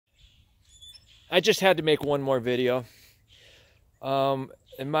I just had to make one more video. In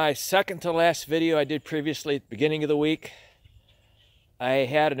my second to last video I did previously at the beginning of the week, I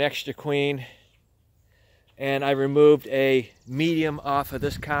had an extra queen and I removed a medium off of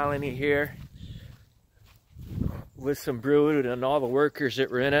this colony here with some brood and all the workers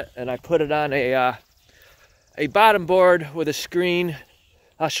that were in it, and I put it on a bottom board with a screen.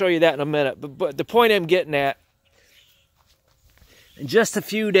 I'll show you that in a minute, but the point I'm getting at, in just a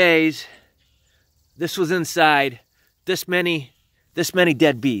few days, this was inside this many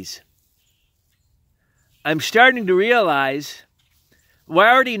dead bees. I'm starting to realize, well,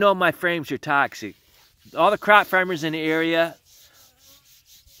 I already know my frames are toxic. All the crop farmers in the area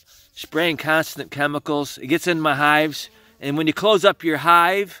spraying constant chemicals. It gets in my hives, and when you close up your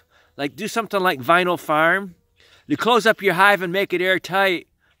hive, like do something like Vinyl Farm, you close up your hive and make it airtight,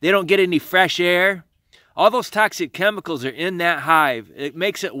 they don't get any fresh air. All those toxic chemicals are in that hive. It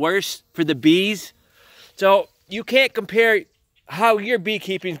makes it worse for the bees. So you can't compare how your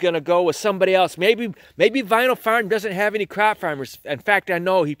beekeeping is going to go with somebody else. Maybe Vinyl Farm doesn't have any crop farmers. In fact, I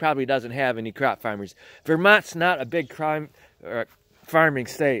know he probably doesn't have any crop farmers. Vermont's not a big farming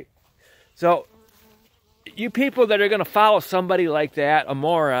state. So you people that are going to follow somebody like that, a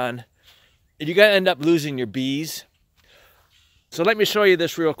moron, you're going to end up losing your bees. So let me show you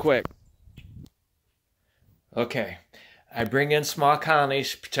this real quick. Okay, I bring in small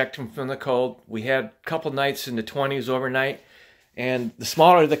colonies, protect them from the cold. We had a couple nights in the 20s overnight, and the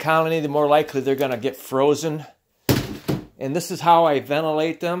smaller the colony, the more likely they're going to get frozen. And this is how I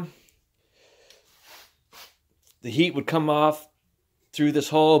ventilate them. The heat would come off through this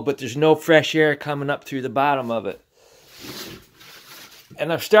hole, but there's no fresh air coming up through the bottom of it.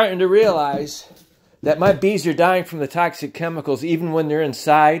 And I'm starting to realize that my bees are dying from the toxic chemicals even when they're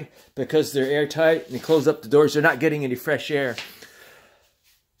inside, because they're airtight and you close up the doors, they're not getting any fresh air.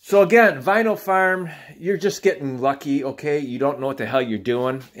 So again, Vinyl Farm, you're just getting lucky, okay? You don't know what the hell you're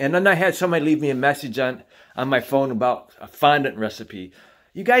doing. And then I had somebody leave me a message on my phone about a fondant recipe.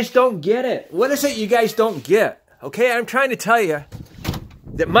 You guys don't get it. What is it you guys don't get? Okay, I'm trying to tell you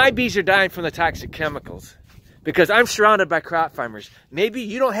that my bees are dying from the toxic chemicals because I'm surrounded by crop farmers. Maybe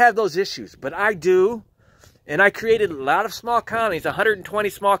you don't have those issues, but I do. And I created a lot of small colonies, 120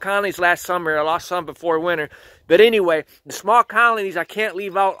 small colonies last summer. I lost some before winter. But anyway, the small colonies I can't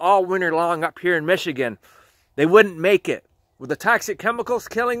leave out all winter long up here in Michigan. They wouldn't make it. With the toxic chemicals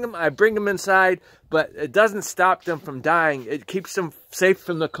killing them, I bring them inside, but it doesn't stop them from dying. It keeps them safe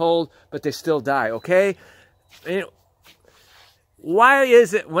from the cold, but they still die, okay? And why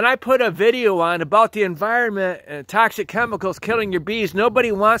is it when I put a video on about the environment and toxic chemicals killing your bees,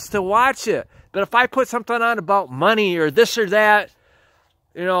 nobody wants to watch it? But if I put something on about money or this or that,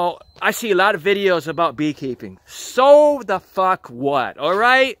 you know, I see a lot of videos about beekeeping. So the fuck what, all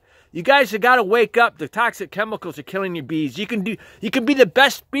right? You guys have got to wake up. The toxic chemicals are killing your bees. You can be the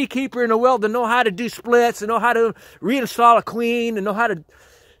best beekeeper in the world and know how to do splits and know how to reinstall a queen and know how to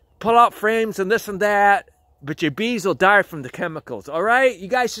pull out frames and this and that. But your bees will die from the chemicals, all right? You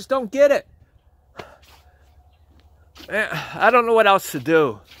guys just don't get it. I don't know what else to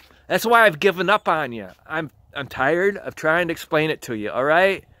do. That's why I've given up on you. I'm tired of trying to explain it to you, all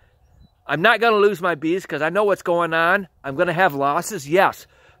right? I'm not going to lose my bees because I know what's going on. I'm going to have losses, yes.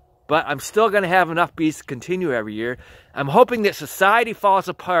 But I'm still going to have enough bees to continue every year. I'm hoping that society falls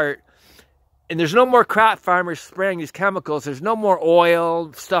apart and there's no more crop farmers spraying these chemicals. There's no more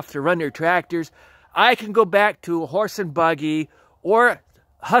oil, stuff to run their tractors. I can go back to a horse and buggy or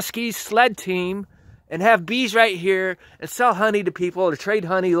Husky's sled team and have bees right here and sell honey to people or trade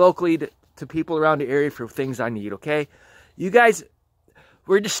honey locally to people around the area for things I need, okay? You guys,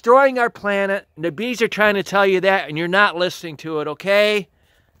 we're destroying our planet, and the bees are trying to tell you that, and you're not listening to it, okay?